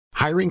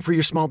Hiring for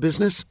your small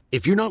business?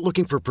 If you're not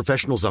looking for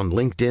professionals on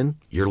LinkedIn,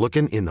 you're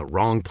looking in the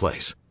wrong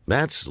place.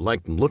 That's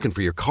like looking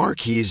for your car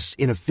keys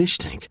in a fish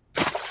tank.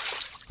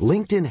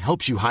 LinkedIn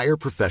helps you hire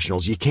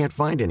professionals you can't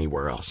find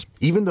anywhere else,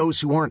 even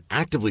those who aren't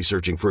actively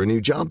searching for a new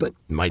job but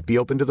might be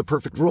open to the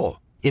perfect role.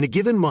 In a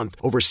given month,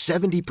 over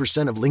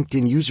 70% of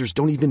LinkedIn users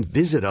don't even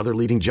visit other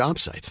leading job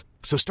sites.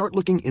 So start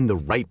looking in the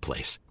right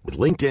place. With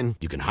LinkedIn,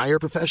 you can hire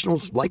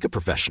professionals like a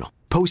professional.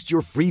 Post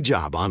your free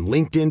job on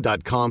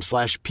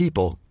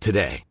linkedin.com/people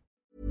today.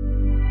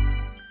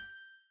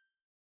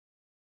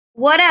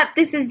 What up?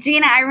 This is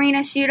Gina Irene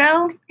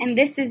Asciuto, and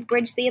this is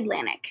Bridge the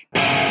Atlantic.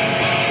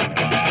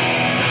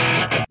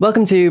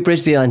 Welcome to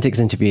Bridge the Atlantic's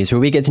interviews, where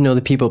we get to know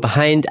the people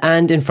behind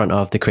and in front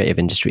of the creative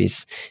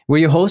industries. We're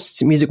your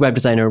hosts, music web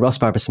designer Ross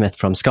Barber-Smith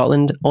from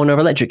Scotland, owner of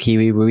Electric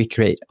Kiwi, where we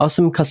create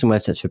awesome custom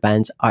websites for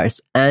bands,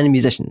 artists, and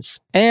musicians.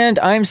 And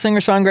I'm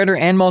singer-songwriter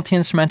and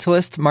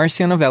multi-instrumentalist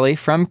Marcio Novelli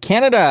from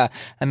Canada,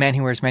 a man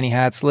who wears many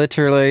hats,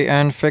 literally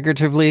and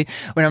figuratively.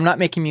 When I'm not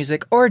making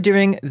music or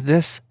doing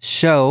this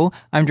show,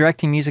 I'm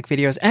directing music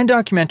videos and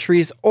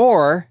documentaries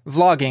or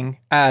vlogging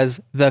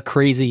as the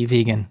crazy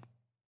vegan.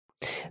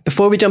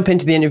 Before we jump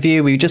into the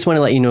interview, we just want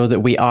to let you know that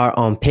we are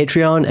on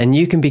Patreon and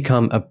you can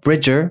become a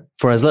Bridger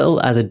for as little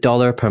as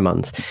 $1 per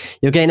month.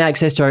 You'll gain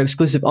access to our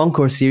exclusive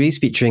Encore series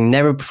featuring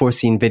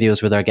never-before-seen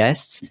videos with our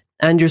guests,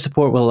 and your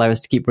support will allow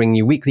us to keep bringing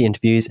you weekly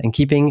interviews and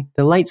keeping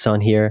the lights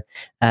on here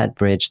at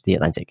Bridge the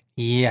Atlantic.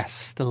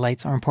 Yes, the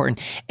lights are important.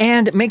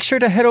 And make sure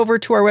to head over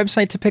to our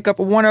website to pick up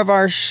one of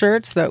our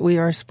shirts that we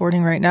are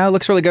sporting right now. It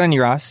looks really good on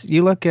you, Ross.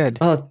 You look good.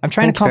 Oh, I'm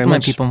trying to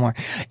compliment people more.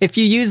 If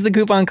you use the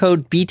coupon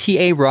code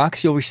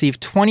BTAROCKS, you'll receive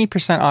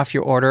 20% off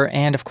your order.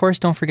 And of course,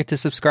 don't forget to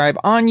subscribe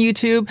on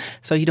YouTube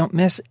so you don't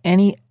miss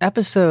any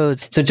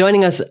episodes. So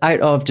joining us out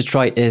of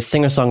Detroit is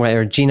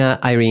singer-songwriter Gina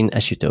Irene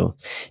Asciuto.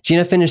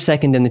 Gina finished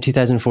second in the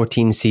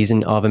 2014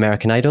 season of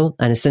American Idol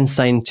and has since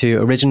signed to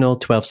Original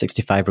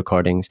 1265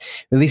 Recordings,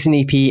 released an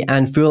EP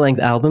and full-length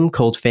album,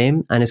 Cold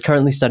Fame, and is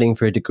currently studying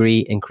for a degree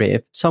in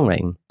creative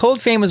songwriting. Cold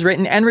Fame was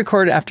written and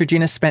recorded after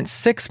Gina spent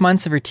 6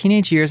 months of her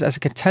teenage years as a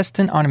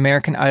contestant on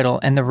American Idol,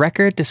 and the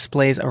record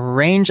displays a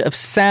range of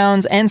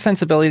sounds and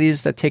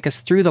sensibilities that take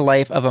us through the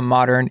life of a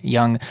modern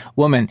young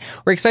woman.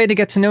 We're excited to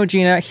get to know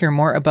Gina, hear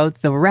more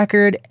about the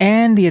record,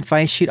 and the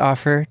advice she'd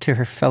offer to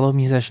her fellow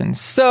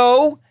musicians.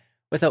 So,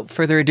 without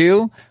further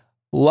ado,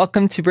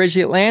 welcome to Bridge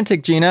the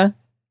Atlantic, Gina.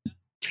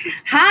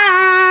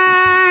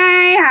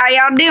 Hi, how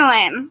y'all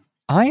doing?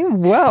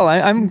 I'm well.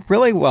 I'm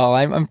really well.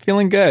 I'm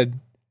feeling good.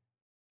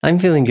 I'm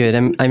feeling good.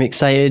 I'm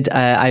excited.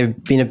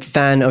 I've been a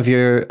fan of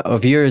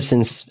yours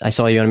since I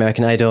saw you on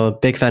American Idol.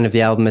 Big fan of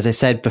the album. As I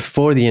said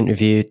before the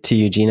interview to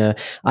you, Gina,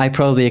 I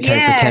probably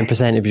account for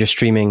 10% of your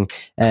streaming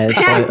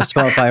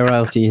Spotify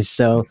royalties.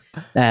 So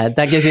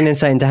that gives you an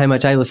insight into how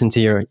much I listen to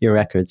your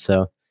records.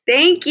 So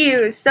thank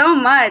you so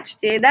much,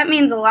 dude. That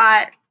means a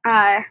lot.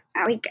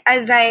 Like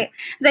as I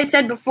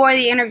said before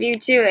the interview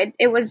too,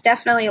 it was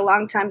definitely a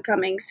long time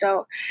coming.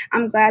 So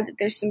I'm glad that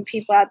there's some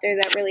people out there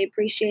that really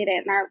appreciate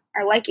it and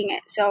are liking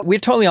it. So we're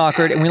totally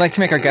awkward, and we like to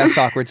make our guests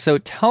awkward. So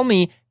tell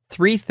me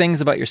 3 things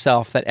about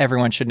yourself that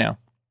everyone should know.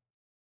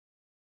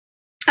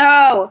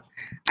 Oh,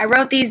 I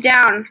wrote these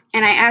down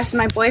and I asked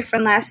my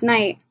boyfriend last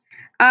night.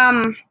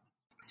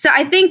 So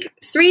I think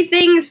 3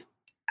 things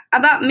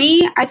about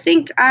me. I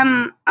think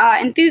I'm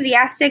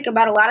enthusiastic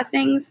about a lot of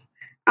things.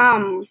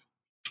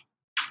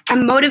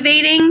 I'm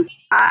motivating.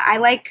 I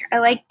like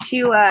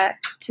to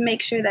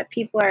make sure that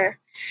people are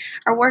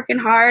working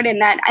hard and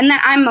that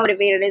I'm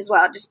motivated as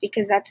well. Just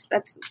because that's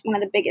one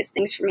of the biggest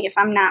things for me. If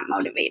I'm not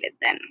motivated,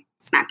 then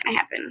it's not going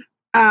to happen.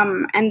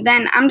 And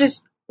then I'm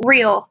just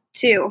real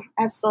too.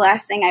 That's the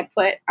last thing I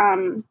put.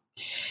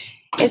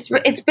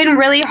 It's been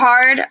really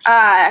hard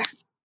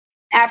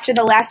after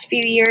the last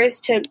few years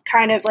to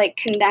kind of like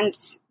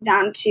condense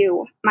down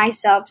to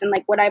myself and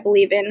like what I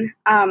believe in.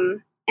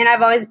 And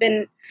I've always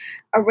been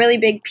a really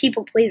big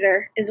people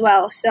pleaser as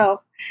well.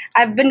 So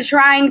I've been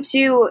trying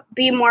to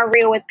be more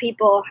real with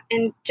people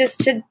and just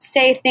to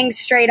say things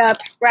straight up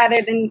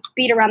rather than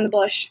beat around the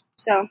bush.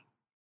 So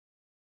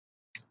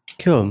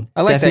cool.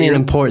 I like definitely that.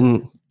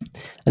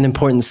 an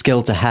important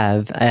skill to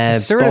have.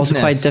 But also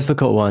quite a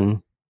difficult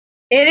one.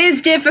 It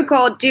is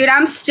difficult, dude.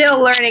 I'm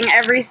still learning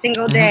every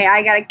single day.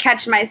 I got to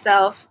catch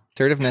myself.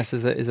 Assertiveness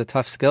is a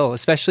tough skill,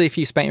 especially if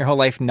you spent your whole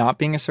life not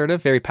being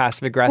assertive, very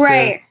passive aggressive.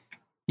 Right.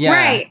 Yeah.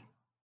 Right.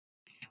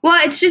 Well,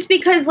 it's just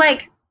because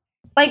like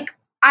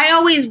I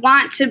always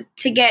want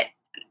to get,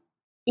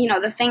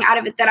 the thing out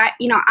of it that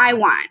I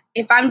want.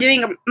 If I'm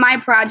doing my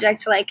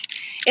project, like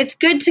it's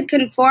good to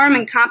conform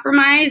and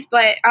compromise,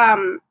 but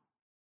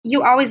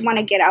you always want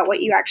to get out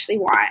what you actually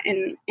want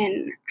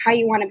and how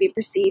you want to be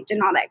perceived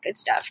and all that good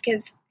stuff.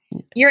 Because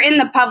you're in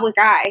the public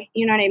eye,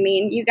 you know what I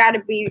mean? You got to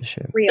be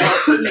real.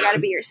 You got to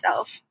be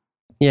yourself.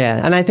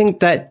 Yeah, and I think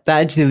that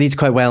actually leads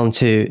quite well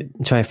into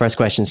my first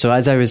question. So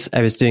as I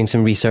was doing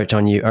some research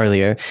on you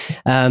earlier,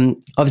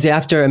 obviously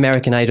after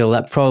American Idol,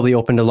 that probably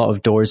opened a lot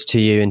of doors to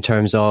you in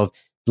terms of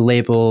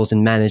labels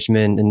and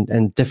management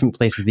and different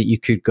places that you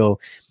could go.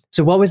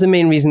 So what was the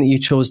main reason that you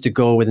chose to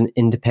go with an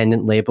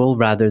independent label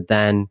rather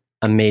than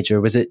a major?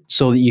 Was it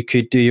so that you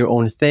could do your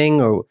own thing,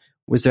 or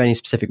was there any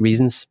specific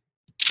reasons?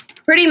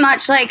 Pretty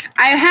much, like,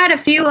 I had a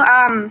few,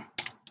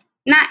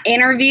 not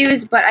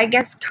interviews, but I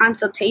guess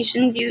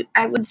consultations,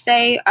 I would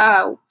say,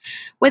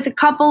 with a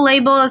couple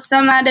labels,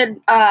 some out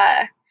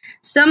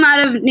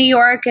of New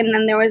York, and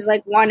then there was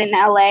like one in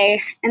LA.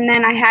 And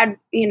then I had,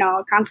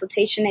 a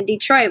consultation in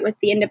Detroit with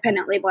the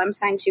independent label I'm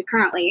signed to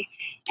currently.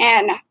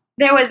 And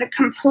there was a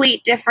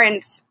complete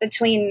difference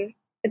between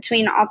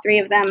all three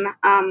of them.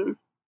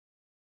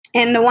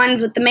 And the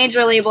ones with the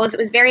major labels, it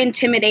was very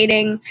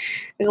intimidating.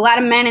 There's a lot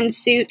of men in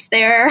suits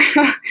there.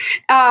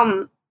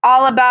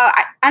 All about,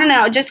 I don't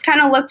know, it just kind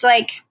of looked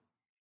like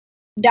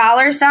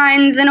dollar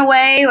signs in a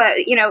way.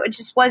 It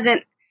just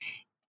wasn't.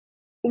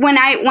 When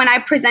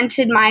I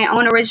presented my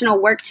own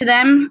original work to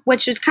them,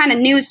 which was kind of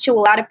news to a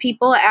lot of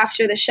people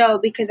after the show,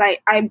 because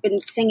I've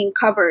been singing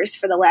covers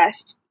for the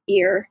last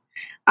year.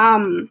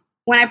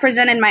 When I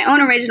presented my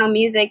own original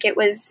music, it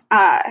was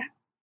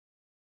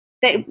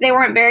they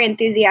weren't very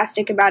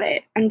enthusiastic about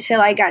it until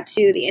I got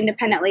to the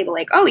independent label.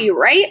 Like, oh, you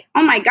write?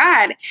 Oh my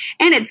God.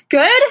 And it's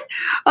good?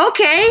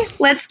 Okay,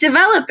 let's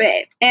develop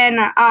it. And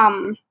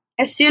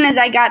as soon as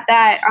I got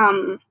that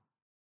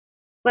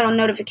little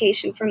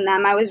notification from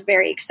them, I was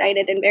very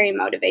excited and very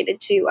motivated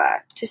to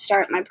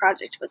start my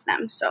project with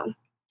them. So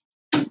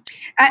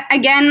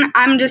again,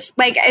 I'm just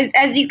like,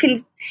 as you can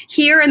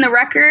hear in the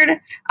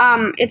record,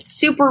 it's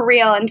super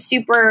real and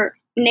super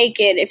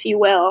naked, if you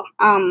will,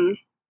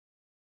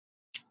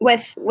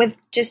 with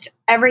just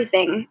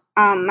everything,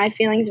 my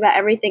feelings about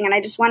everything. And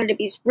I just wanted to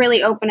be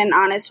really open and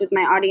honest with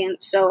my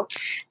audience. So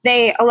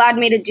they allowed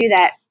me to do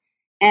that,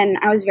 and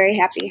I was very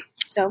happy.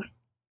 So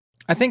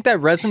I think that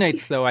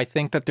resonates, though. I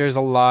think that there's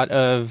a lot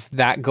of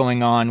that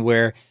going on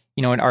where,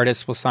 an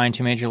artist will sign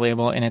to a major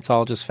label and it's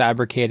all just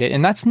fabricated.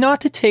 And that's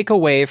not to take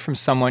away from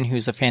someone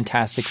who's a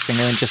fantastic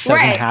singer and just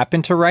doesn't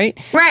happen to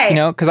write. Right.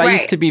 Because I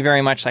used to be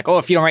very much like, oh,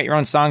 if you don't write your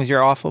own songs,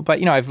 you're awful.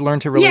 But, I've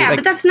learned to really... Yeah,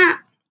 but that's not...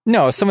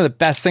 No, some of the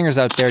best singers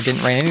out there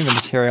didn't write any of the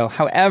material.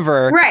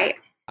 However,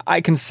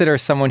 I consider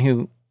someone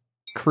who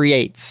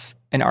creates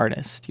an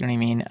artist. You know what I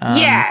mean?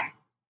 Yeah.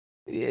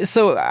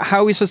 So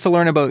how are we supposed to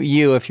learn about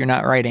you if you're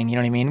not writing? You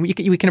know what I mean? We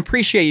can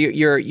appreciate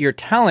your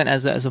talent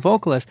as a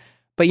vocalist,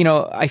 but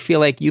I feel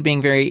like you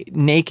being very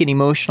naked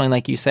emotionally,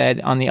 like you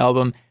said on the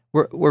album,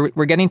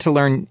 we're getting to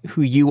learn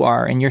who you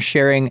are, and you're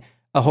sharing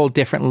a whole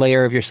different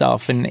layer of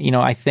yourself. And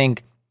I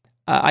think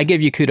I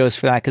give you kudos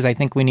for that, because I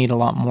think we need a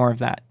lot more of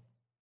that.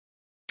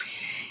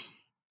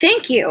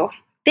 Thank you.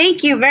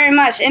 Thank you very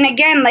much. And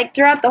again, like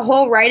throughout the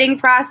whole writing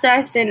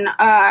process and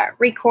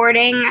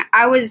recording,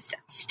 I was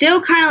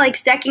still kind of like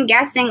second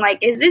guessing, like,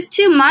 is this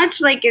too much?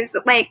 Like,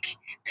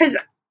 because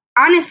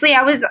honestly,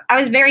 I was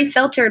very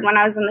filtered when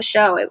I was on the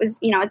show. It was,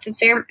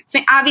 it's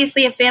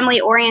obviously a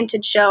family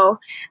oriented show.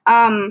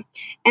 And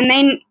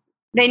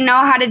they know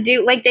how to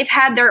do, like, they've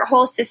had their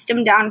whole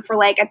system down for,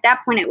 like, at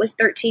that point it was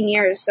 13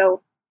 years.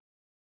 So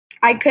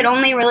I could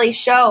only really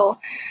show,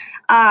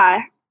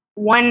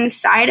 one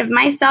side of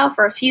myself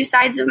or a few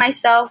sides of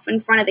myself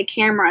in front of the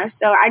camera.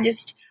 So I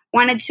just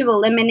wanted to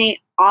eliminate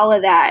all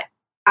of that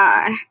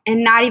and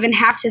not even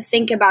have to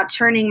think about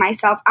turning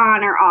myself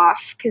on or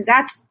off, because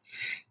that's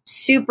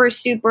super,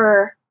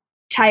 super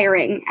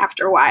tiring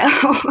after a while.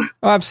 Oh,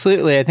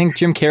 absolutely. I think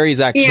Jim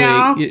Carrey's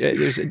actually,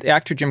 there's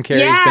actor Jim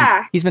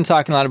Carrey. He's been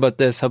talking a lot about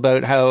this,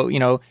 about how,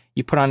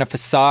 you put on a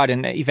facade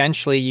and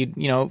eventually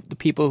the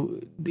people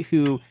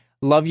who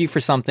love you for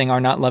something are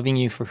not loving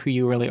you for who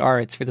you really are.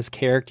 It's for this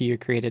character you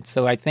created.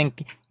 So I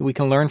think we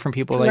can learn from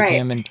people like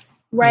him and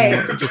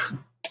just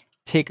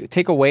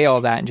take away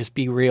all that and just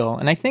be real.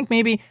 And I think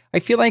I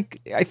feel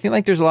like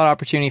there's a lot of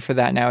opportunity for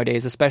that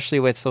nowadays, especially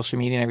with social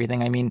media and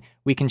everything. I mean,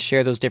 we can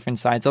share those different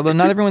sides, although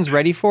not everyone's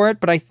ready for it.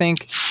 But I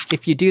think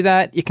if you do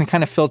that, you can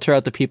kind of filter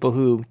out the people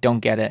who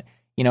don't get it.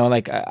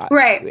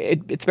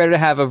 It's better to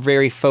have a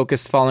very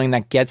focused following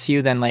that gets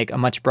you than like a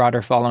much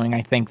broader following,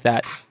 I think,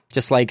 that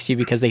just likes you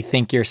because they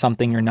think you're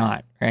something you're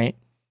not, right?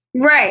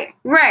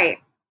 Right.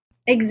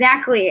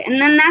 Exactly.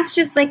 And then that's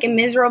just like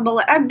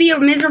that'd be a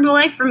miserable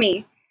life for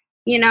me,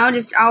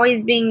 just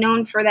always being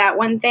known for that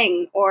one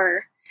thing,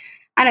 or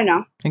I don't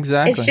know.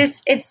 Exactly. It's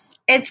just,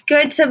 it's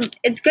good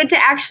to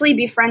actually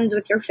be friends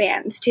with your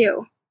fans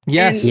too.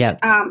 Yes.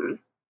 And,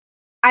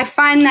 I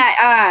find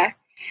that,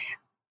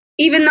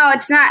 even though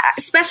it's not,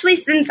 especially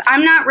since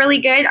I'm not really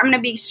good, I'm going to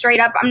be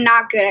straight up, I'm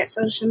not good at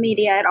social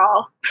media at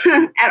all,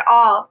 at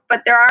all.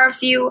 But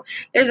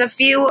there's a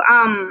few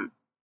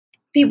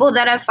people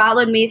that have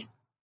followed me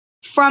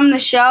from the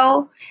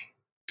show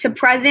to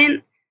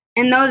present,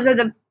 and those are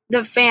the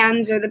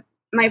fans or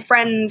my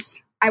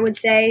friends, I would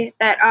say,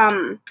 that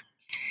I'm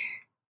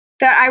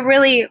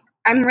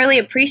really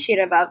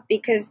appreciative of,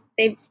 because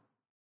they've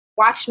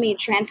watched me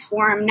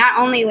transform, not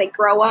only like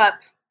grow up,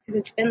 because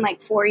it's been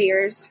like 4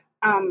 years.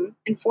 And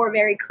 4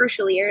 very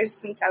crucial years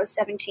since I was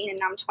 17 and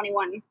now I'm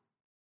 21.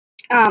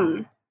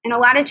 And a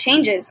lot of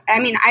changes. I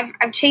mean,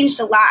 I've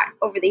changed a lot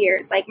over the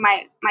years, like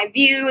my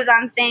views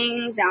on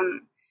things,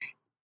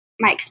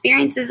 my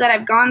experiences that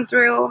I've gone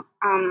through.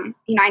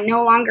 I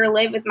no longer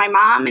live with my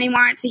mom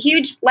anymore. It's a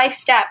huge life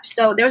step.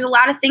 So there's a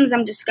lot of things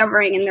I'm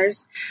discovering, and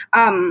there's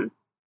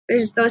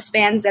those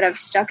fans that have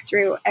stuck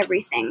through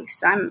everything.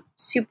 So I'm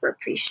super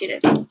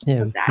appreciative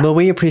of that. Well,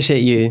 we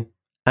appreciate you.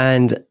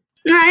 And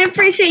I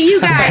appreciate you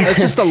guys. It's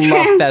just a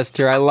love fest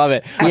here. I love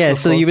it. Yeah,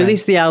 so you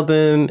released the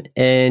album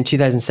in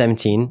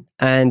 2017,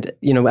 and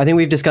I think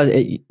we've discussed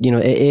it.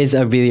 It is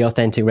a really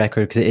authentic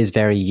record because it is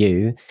very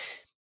you.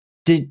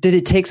 Did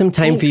it take some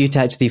time for you to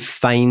actually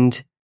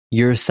find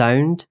your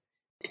sound?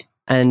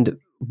 And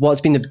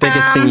what's been the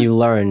biggest thing you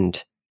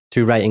learned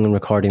through writing and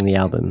recording the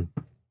album?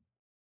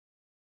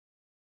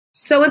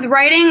 So with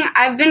writing,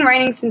 I've been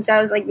writing since I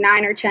was like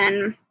 9 or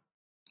 10,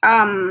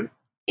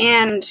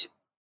 and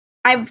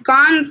I've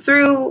gone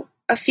through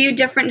a few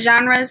different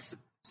genres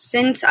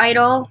since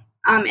Idol,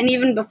 and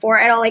even before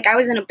Idol. Like I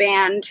was in a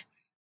band,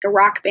 a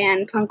rock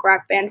band, punk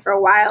rock band for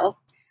a while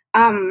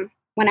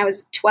when I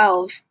was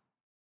 12,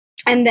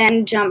 and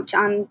then jumped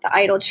on the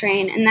Idol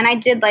train. And then I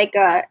did like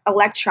a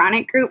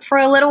electronic group for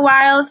a little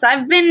while. So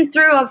I've been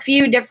through a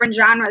few different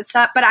genres,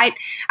 but I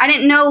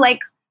didn't know, like,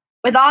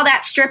 with all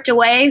that stripped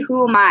away,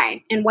 who am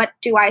I and what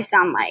do I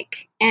sound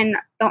like? And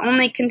the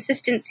only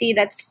consistency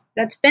that's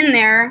been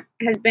there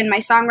has been my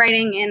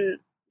songwriting and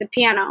the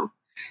piano.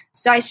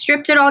 So I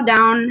stripped it all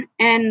down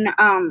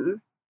and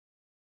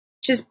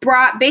just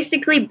brought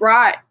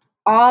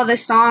all the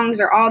songs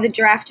or all the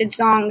drafted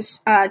songs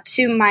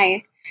to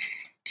my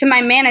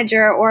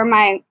manager or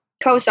my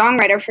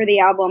co-songwriter for the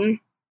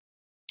album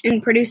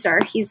and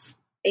producer. He's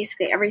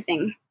basically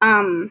everything.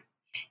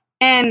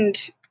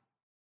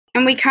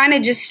 And we kind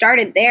of just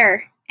started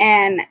there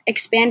and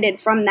expanded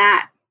from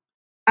that.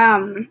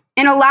 And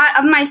a lot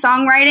of my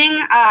songwriting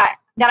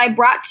that I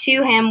brought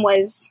to him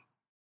was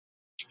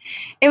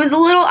a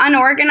little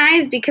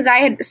unorganized because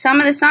some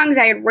of the songs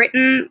I had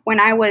written when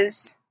I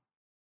was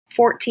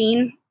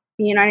 14.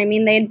 You know what I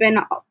mean? They had been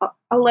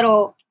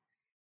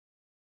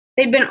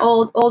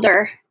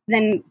older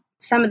than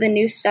some of the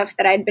new stuff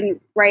that I'd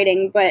been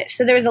writing. But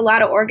so there was a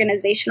lot of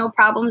organizational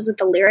problems with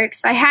the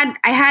lyrics. I had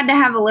to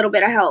have a little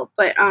bit of help,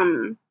 but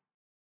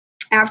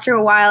after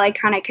a while, I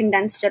kind of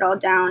condensed it all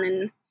down,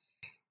 and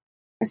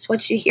that's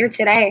what you hear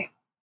today.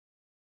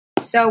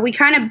 So we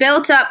kind of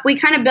built up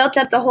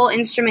the whole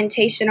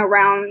instrumentation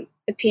around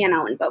the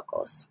piano and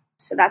vocals.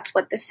 So that's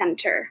what the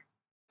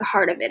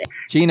heart of it is.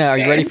 Gina, are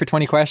you ready for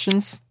 20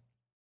 questions?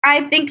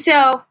 I think so.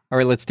 All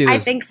right, let's do this. I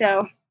think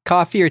so.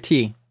 Coffee or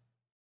tea?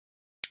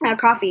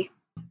 Coffee.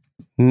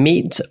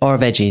 Meat or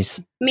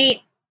veggies?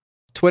 Meat.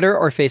 Twitter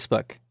or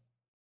Facebook?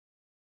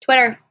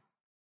 Twitter.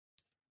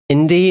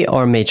 Indie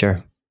or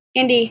major?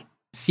 Indie.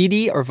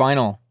 CD or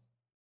vinyl?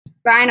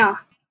 Vinyl.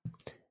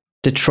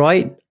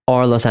 Detroit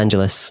or Los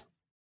Angeles?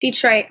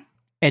 Detroit.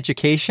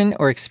 Education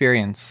or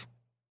experience?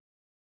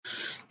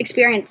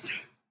 Experience.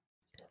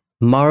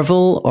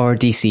 Marvel or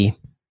DC?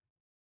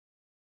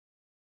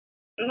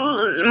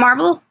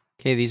 Marvel.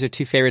 Okay, these are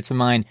two favorites of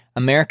mine.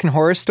 American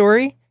Horror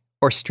Story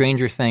or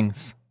Stranger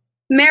Things?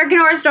 American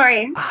Horror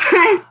Story.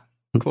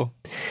 Cool.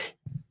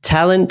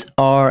 Talent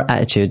or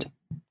attitude?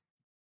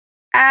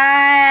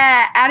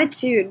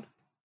 Attitude.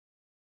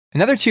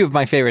 Another two of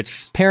my favorites.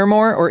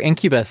 Paramore or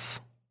Incubus?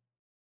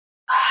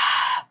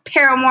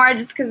 Paramore,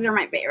 just because they're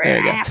my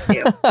favorite. I have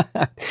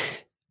to.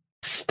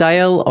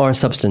 Style or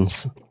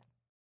substance?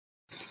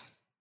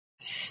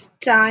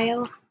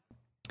 Style.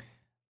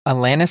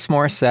 Alanis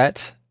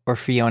Morissette or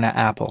Fiona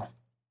Apple?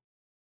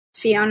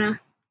 Fiona.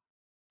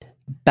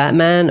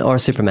 Batman or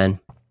Superman?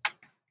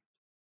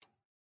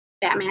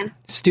 Batman.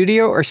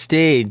 Studio or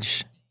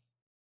stage?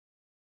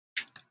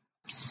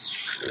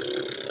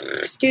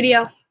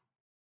 Studio.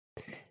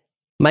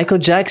 Michael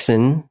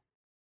Jackson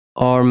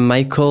or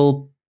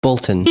Michael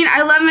Bolton? I mean,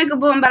 I love Michael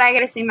Bolton, but I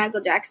gotta say Michael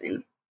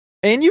Jackson.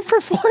 And you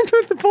performed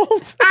with the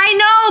Bolton. I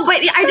know, but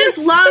I just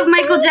love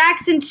Michael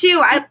Jackson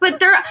too. But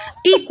they're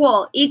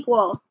equal.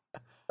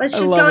 Let's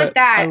just go with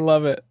that. I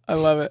love it.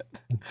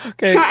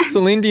 Okay,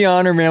 Celine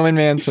Dion or Marilyn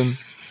Manson?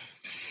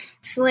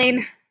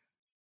 Celine.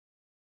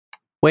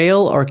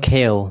 Whale or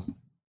kale?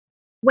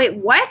 Wait,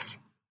 what?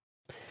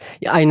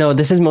 I know,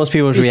 this is most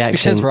people's reaction.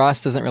 Because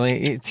Ross doesn't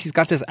really... He's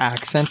got this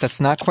accent that's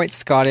not quite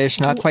Scottish,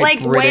 not quite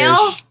like British.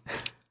 Whale?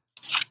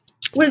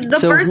 Was the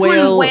first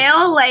one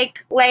whale?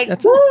 Like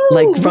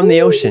from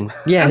the ocean.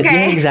 Yeah,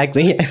 okay. Yeah,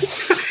 exactly.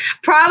 Yes.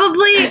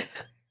 Probably,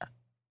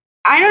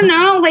 I don't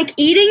know, like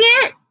eating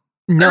it?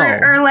 No.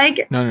 Or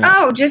like,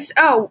 no.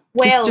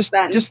 Whales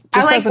then. Just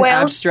I like as an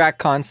whales. abstract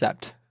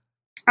concept.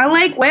 I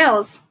like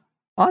whales.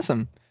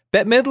 Awesome.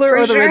 Bette Midler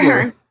or the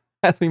Riddler?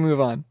 As we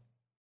move on.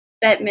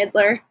 Bette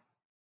Midler.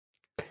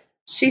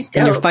 She's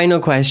dope. And your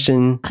final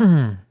question,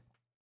 the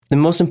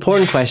most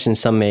important question,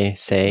 some may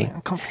say.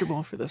 I'm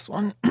comfortable for this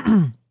one.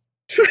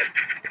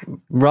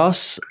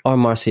 Ross or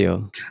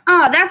Marcio?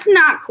 Oh, that's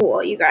not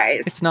cool, you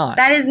guys. It's not.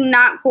 That is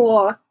not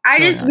cool. I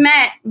just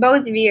met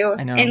both of you,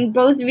 and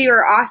both of you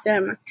are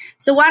awesome.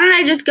 So why don't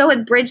I just go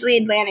with Bridgely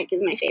Atlantic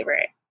is my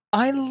favorite.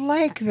 I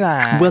like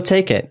that. We'll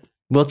take it.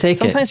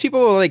 Sometimes people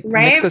will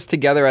mix us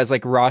together as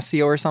like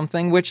Rossio or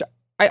something, which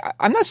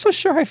I'm not so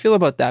sure how I feel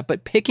about that,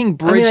 but picking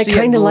Bridge I the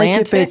kind of like it,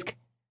 Atlantic, but it's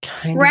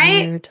kind of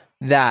Right? weird.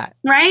 that.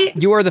 Right?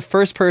 You are the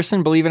first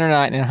person, believe it or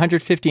not, in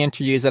 150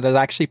 interviews that has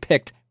actually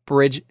picked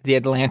Bridge the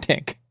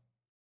Atlantic.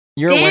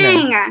 You're a winner.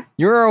 Dang.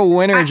 You're a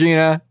winner,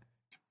 Gina.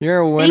 You're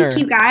a winner.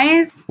 Thank you,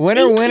 guys.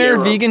 Winner, Thank winner,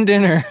 you. vegan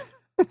dinner.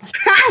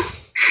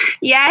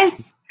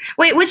 Yes.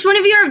 Wait, which one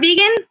of you are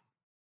vegan?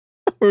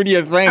 Who do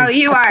you think? Oh,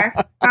 you are.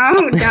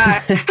 Oh, duh.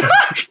 Who do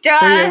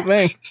Duh. you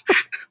think?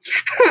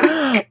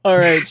 All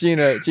right,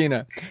 Gina.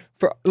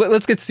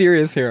 Let's get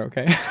serious here,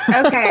 okay?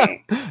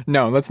 Okay.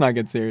 No, let's not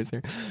get serious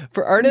here.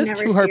 For artists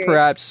Never who are serious.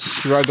 perhaps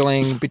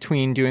struggling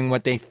between doing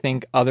what they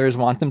think others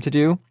want them to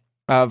do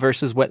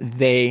versus what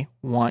they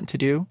want to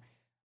do,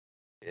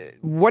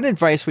 what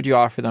advice would you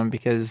offer them?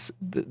 Because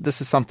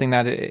this is something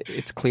that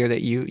it's clear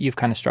that you've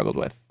kind of struggled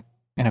with,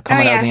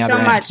 coming out on the other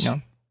end. much.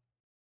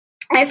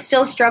 I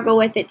still struggle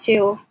with it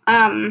too.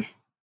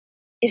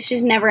 It's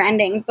just never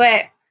ending.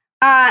 But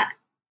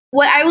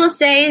what I will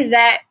say is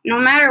that no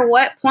matter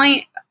what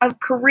point of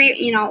career,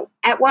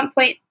 at what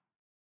point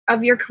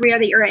of your career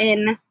that you're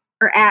in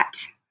or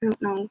at, I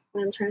don't know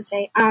what I'm trying to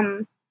say.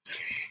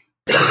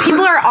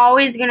 People are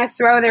always going to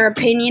throw their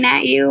opinion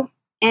at you,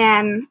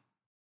 and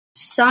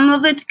some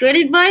of it's good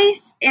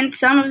advice and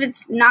some of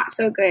it's not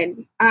so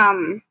good,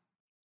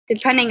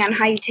 depending on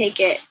how you take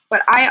it.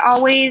 But I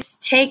always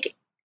take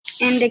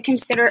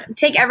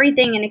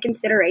everything into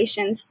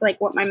consideration. It's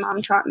like what my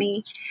mom taught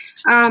me,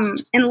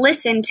 and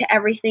listen to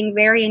everything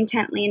very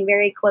intently and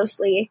very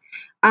closely,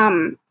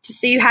 just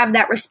so you have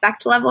that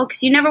respect level,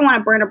 because you never want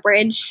to burn a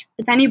bridge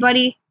with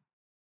anybody,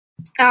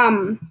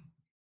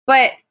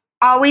 but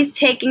always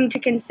take into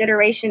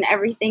consideration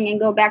everything and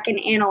go back and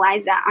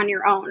analyze that on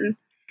your own,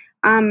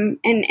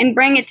 and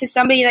bring it to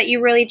somebody that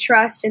you really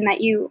trust, and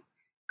that you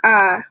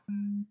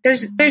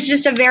there's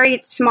just a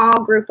very small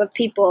group of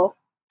people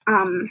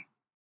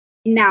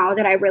now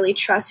that I really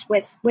trust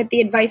with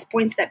the advice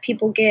points that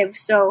people give.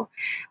 So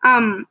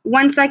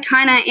once I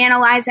kind of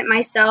analyze it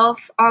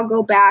myself, I'll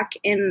go back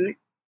and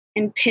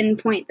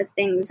pinpoint the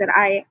things that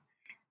I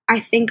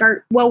think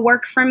will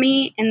work for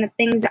me, and the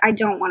things that I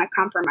don't want to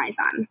compromise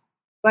on.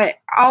 But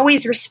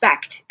always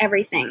respect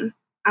everything,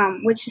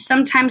 which is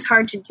sometimes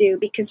hard to do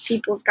because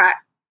people have got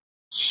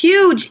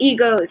huge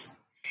egos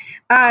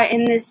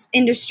in this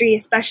industry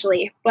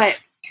especially. But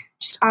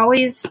just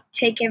always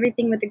take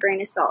everything with a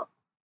grain of salt.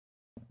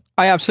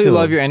 I absolutely Cool.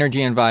 love your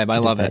energy and vibe. I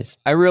love it. Advice.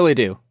 I really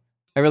do.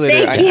 I really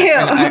Thank do. you.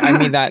 I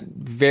mean that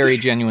very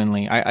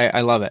genuinely.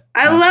 I love it.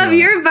 I love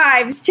Absolutely. your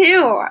vibes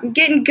too. I'm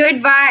getting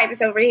good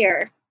vibes over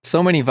here.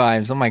 So many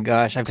vibes. Oh my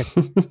gosh.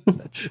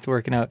 It's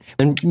working out.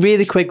 And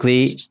really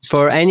quickly,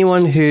 for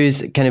anyone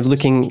who's kind of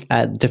looking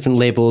at different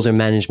labels or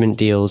management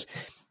deals,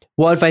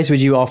 what advice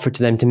would you offer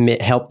to them to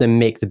help them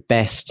make the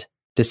best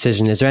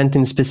decision? Is there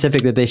anything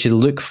specific that they should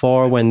look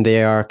for when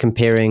they are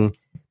comparing,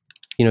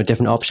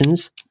 different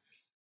options?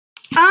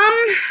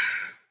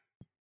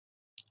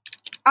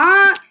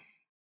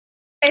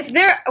 If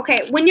they're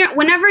okay,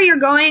 whenever you're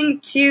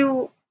going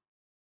to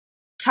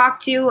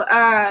talk to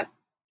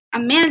a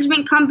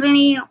management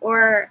company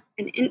or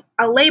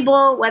a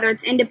label, whether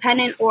it's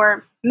independent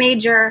or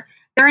major,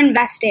 they're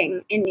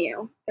investing in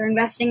you. They're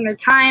investing their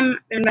time,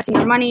 they're investing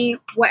their money,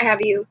 what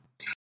have you.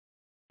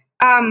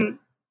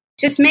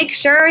 Just make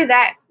sure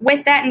that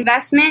with that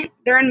investment,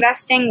 they're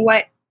investing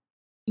what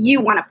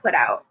you want to put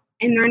out,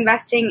 and they're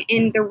investing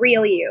in the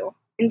real you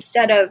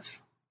instead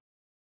of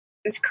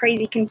this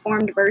crazy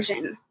conformed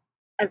version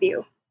of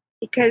you,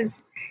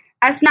 because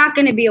that's not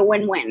going to be a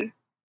win-win.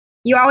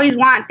 You always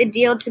want the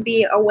deal to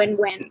be a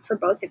win-win for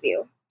both of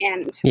you,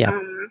 and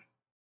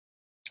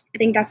I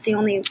think that's the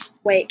only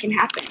way it can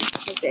happen,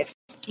 is if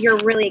you're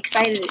really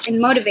excited and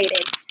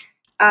motivated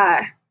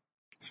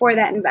for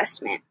that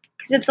investment,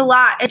 because it's a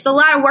lot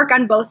of work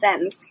on both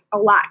ends, a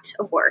lot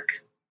of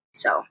work.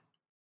 So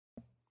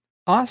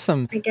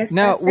Awesome. I guess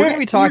now that's we're going to it.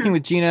 be talking Yeah.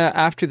 with Gina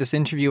after this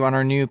interview on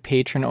our new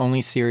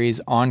patron-only series,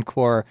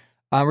 Encore.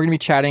 We're going to be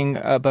chatting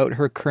about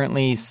her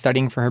currently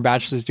studying for her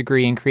bachelor's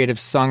degree in creative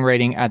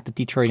songwriting at the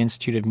Detroit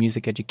Institute of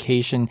Music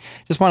Education.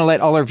 Just want to let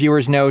all our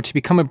viewers know to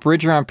become a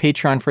Bridger on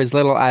Patreon for as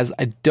little as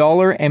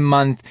 $1 a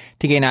month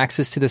to gain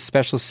access to this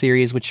special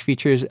series, which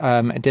features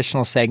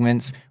additional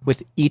segments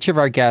with each of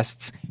our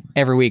guests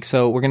every week.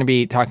 So we're going to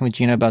be talking with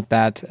Gina about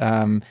that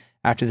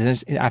after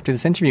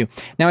this interview.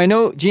 Now, I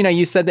know, Gina,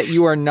 you said that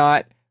you are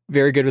not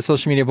very good with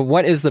social media, but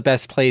what is the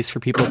best place for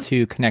people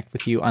to connect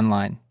with you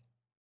online?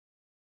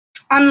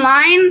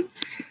 Online,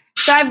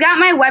 so I've got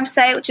my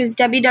website, which is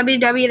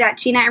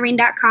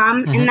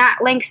www.ginairene.com, and that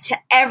links to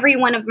every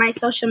one of my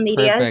social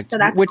medias. Perfect. So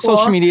that's Which cool.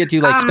 social media do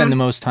you spend the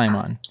most time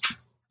on?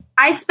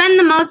 I spend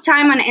the most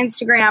time on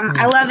Instagram.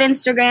 I love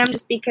Instagram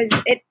just because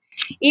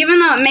even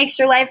though it makes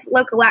your life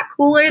look a lot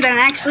cooler than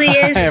it actually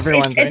is, I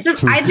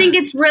think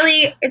it's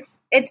really it's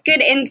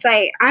good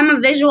insight. I'm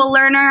a visual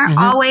learner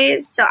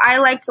always, so I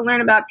like to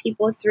learn about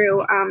people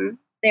through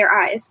their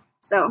eyes.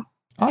 So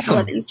Awesome. I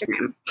love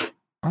Instagram.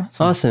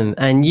 Awesome.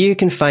 And you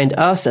can find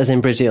us, as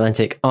in Bridge the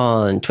Atlantic,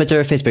 on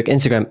Twitter, Facebook,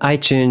 Instagram,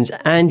 iTunes,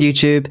 and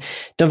YouTube.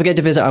 Don't forget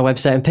to visit our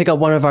website and pick up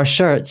one of our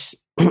shirts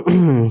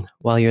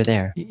while you're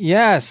there.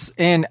 Yes.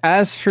 And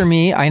as for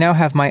me, I now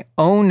have my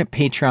own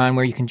Patreon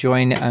where you can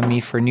join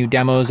me for new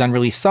demos,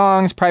 unreleased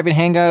songs, private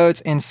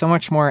hangouts, and so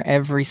much more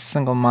every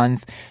single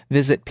month.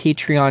 Visit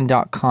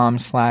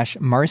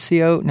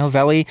patreon.com/Marcio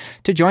Novelli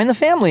to join the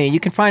family. You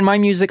can find my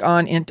music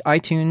on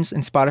iTunes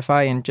and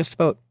Spotify and just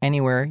about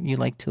anywhere you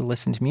like to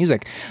listen to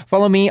music.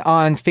 Follow me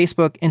on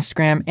Facebook,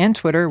 Instagram, and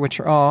Twitter, which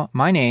are all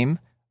my name,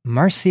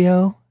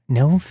 Marcio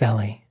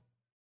Novelli.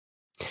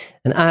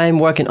 And I'm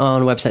working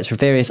on websites for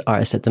various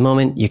artists at the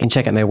moment. You can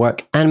check out my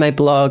work and my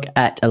blog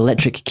at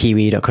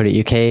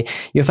electrickiwi.co.uk.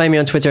 You'll find me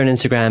on Twitter and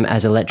Instagram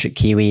as Electric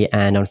Kiwi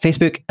and on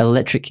Facebook,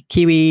 Electric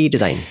Kiwi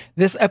Design.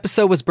 This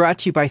episode was brought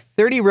to you by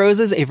 30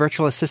 Roses, a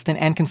virtual assistant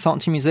and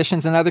consultant to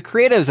musicians and other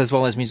creatives, as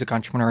well as Music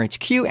Entrepreneur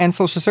HQ and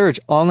Social Surge.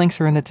 All links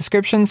are in the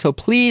description, so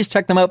please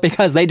check them out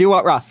because they do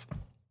what, Ross?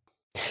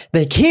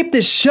 They keep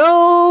the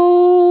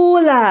show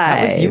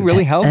alive. You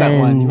really held that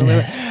one.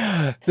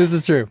 This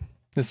is true.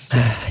 This is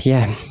true.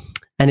 Yeah.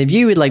 And if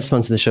you would like to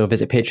sponsor the show,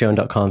 visit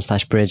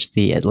patreon.com/Bridge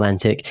the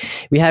Atlantic.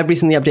 We have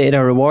recently updated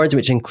our rewards,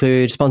 which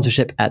include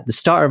sponsorship at the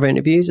start of our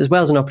interviews, as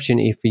well as an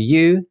opportunity for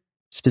you,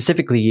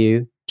 specifically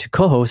you, to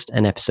co-host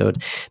an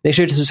episode. Make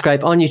sure to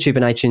subscribe on YouTube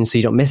and iTunes so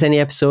you don't miss any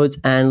episodes,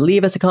 and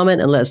leave us a comment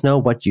and let us know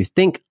what you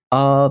think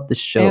of the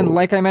show. And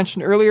like I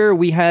mentioned earlier,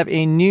 we have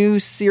a new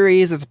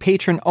series. It's a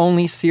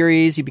patron-only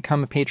series. You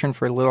become a patron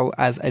for as little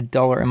as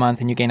 $1 a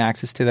month, and you gain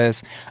access to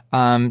this.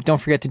 Don't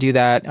forget to do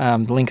that.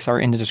 The links are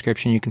in the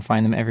description. You can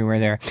find them everywhere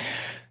there.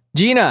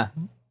 Gina,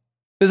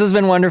 this has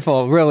been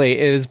wonderful. Really,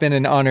 it has been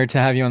an honor to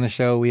have you on the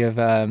show. We've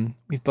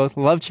both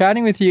loved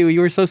chatting with you. You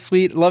were so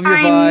sweet. Love your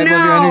vibe. Love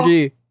your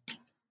energy.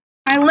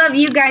 I love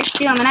you guys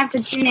too. I'm gonna have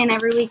to tune in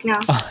every week now.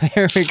 Oh,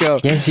 there we go.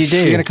 Yes, you do.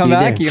 You're gonna come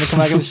back? You're gonna come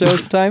back on the show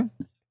sometime?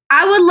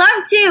 I would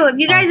love to. If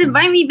you guys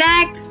invite me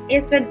back,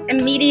 it's an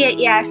immediate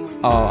yes.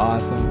 Oh,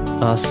 awesome.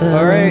 Awesome.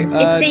 All right.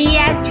 It's a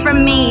yes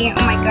from me.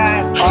 Oh my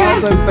God.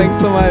 Awesome. Thanks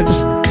so much.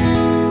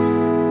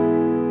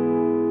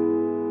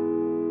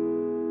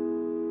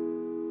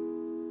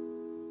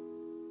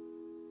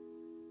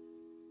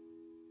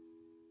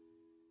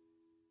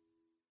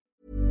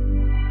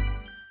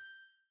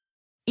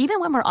 Even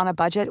when we're on a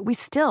budget, we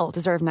still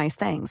deserve nice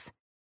things.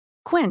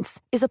 Quince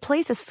is a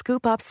place to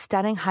scoop up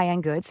stunning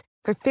high-end goods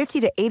for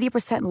 50 to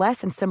 80% less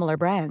than similar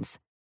brands.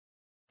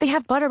 They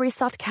have buttery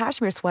soft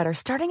cashmere sweaters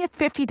starting at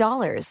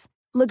 $50,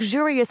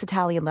 luxurious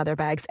Italian leather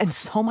bags, and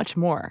so much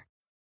more.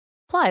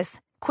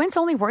 Plus, Quince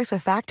only works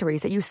with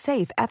factories that use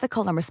safe,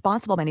 ethical, and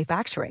responsible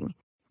manufacturing.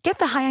 Get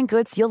the high-end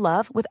goods you'll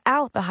love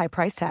without the high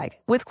price tag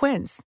with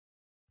Quince.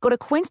 Go to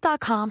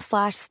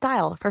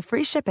quince.com/style for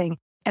free shipping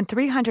and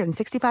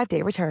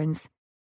 365-day returns.